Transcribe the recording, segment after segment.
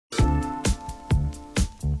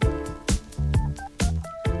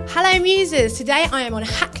Hello Muses, today I am on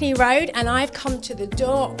Hackney Road and I've come to the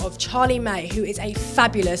door of Charlie May, who is a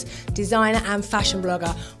fabulous designer and fashion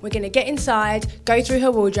blogger. We're going to get inside, go through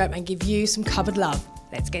her wardrobe and give you some cupboard love.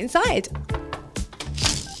 Let's get inside.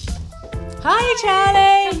 Hi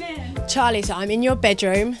Charlie! Come in. Charlie, so I'm in your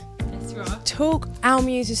bedroom. Yes, you are. Talk our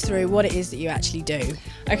Muses through what it is that you actually do.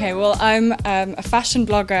 Okay, well I'm a fashion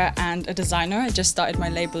blogger and a designer. I just started my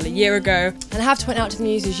label a year ago. And I have to point out to the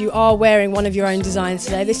Muses, you are wearing one of your own designs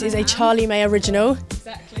today. This is a Charlie May original.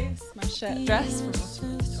 Exactly, this is my shirt dress from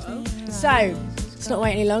Autumn 12. So, let's not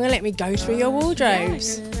wait any longer, let me go through your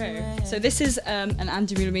wardrobes. Yeah, go through. So this is an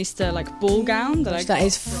Andy Miller ball gown that I got. That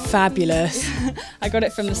is fabulous. I got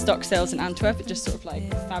it from the stock sales in Antwerp. It just sort of like,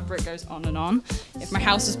 the fabric goes on and on. If my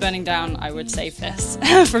house was burning down, I would save this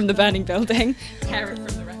from the burning building. Tear it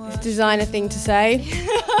from the wreckage. Designer thing to say.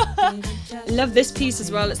 I love this piece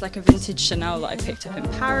as well. It's like a vintage Chanel that I picked up in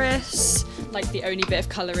Paris. Like the only bit of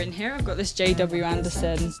colour in here. I've got this J.W.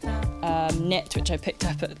 Anderson knit, which I picked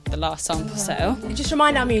up at the last sample sale. Just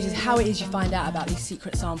remind our Muses how it is you find out about these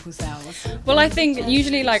secret sample sales. Well, I think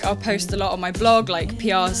usually like I'll post a lot on my blog, like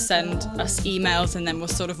PRs send us emails and then we'll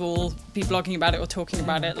sort of all be blogging about it or talking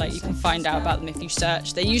about it. Like you can find out about them if you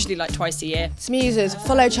search. They're usually like twice a year. So Muses,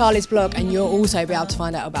 follow Charlie's blog and you'll also be able to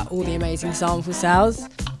find out about all the amazing sample sales.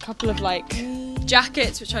 A couple of like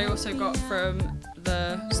jackets, which I also got from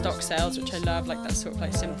the stock sales, which I love, like that sort of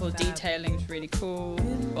like simple detailing is really cool.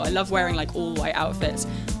 Well, I love wearing like all white outfits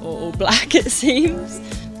or all black it seems.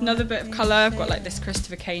 Another bit of colour, I've got like this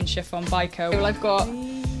Christopher Kane chiffon biker. Well, I've got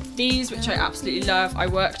these, which I absolutely love. I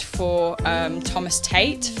worked for Thomas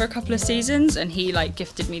Tate for a couple of seasons and he like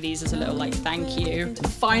gifted me these as a little like thank you.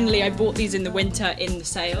 Finally, I bought these in the winter in the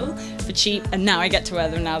sale for cheap and now I get to wear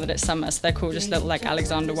them now that it's summer. So they're cool, just little like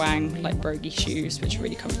Alexander Wang like broguey shoes, which are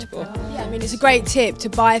really comfortable. Yeah, I mean it's a great tip to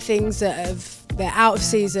buy things that they're out of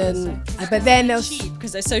season, but then they'll cheap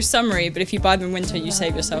because they're so summery, but if you buy them in winter you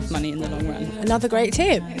save yourself money in the long run. Another great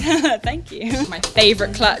tip. Thank you. My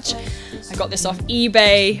favourite clutch, I got this off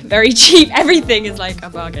eBay, very cheap, everything is like a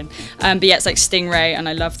bargain. But yeah, it's like Stingray and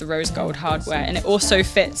I love the rose gold hardware and it also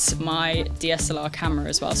fits my DSLR camera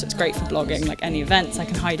as well, so it's great for blogging, like any events I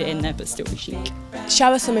can hide it in there but still be chic.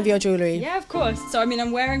 Show us some of your jewellery. Yeah, of course. So I mean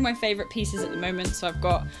I'm wearing my favourite pieces at the moment, so I've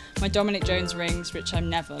got my Dominic Jones rings, which I'm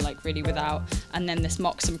never like really without, and then this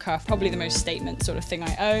Moxham cuff, probably the most statement sort of thing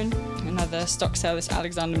I own. Another stock sale, this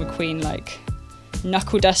Alexander McQueen like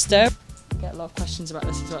knuckle duster. I get a lot of questions about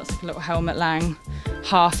this as well. It's like a little Helmut Lang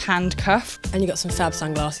half hand cuff. And you got some fab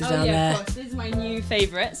sunglasses down there. Of course. This is my new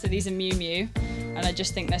favourite. So these are Miu Miu, and I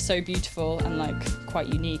just think they're so beautiful and like quite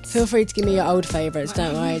unique. Feel free to give me your old favourites,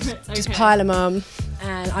 don't worry. Okay. Just pile them on.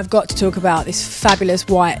 And I've got to talk about this fabulous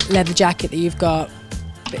white leather jacket that you've got.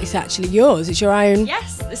 But it's actually yours, it's your own.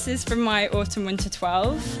 Yes, this is from my Autumn Winter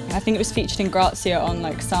 12. I think it was featured in Grazia on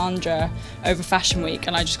like Sandra over Fashion Week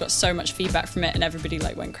and I just got so much feedback from it and everybody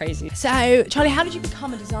like went crazy. So, Charlie, how did you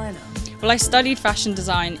become a designer? Well, I studied fashion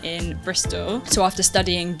design in Bristol. So after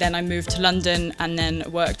studying, then I moved to London and then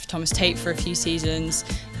worked for Thomas Tate for a few seasons.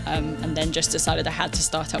 And then just decided I had to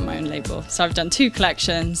start up my own label. So I've done 2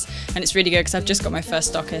 collections and it's really good because I've just got my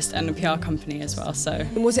first stockist and a PR company as well. So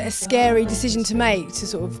was it a scary decision to make to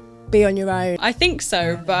sort of be on your own? I think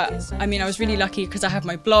so, but I mean I was really lucky because I have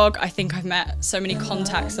my blog. I think I've met so many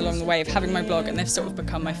contacts along the way of having my blog and they've sort of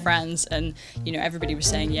become my friends and you know everybody was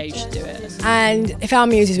saying yeah you should do it. And if our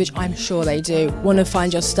Muses, which I'm sure they do, want to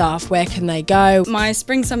find your stuff, where can they go? My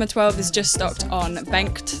Spring Summer 12 is just stocked on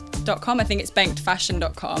Bengt.com. I think it's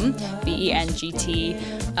bengt.fashion.com, B-E-N-G-T,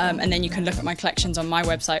 and then you can look at my collections on my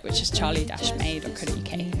website, which is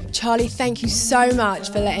charlie-may.co.uk. Charlie, thank you so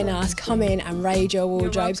much for letting us come in and raid your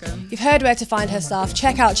wardrobes. You've heard where to find her stuff.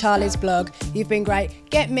 Check out Charlie's blog. You've been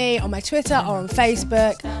great. Get me on my Twitter or on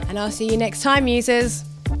Facebook, and I'll see you next time, Muses.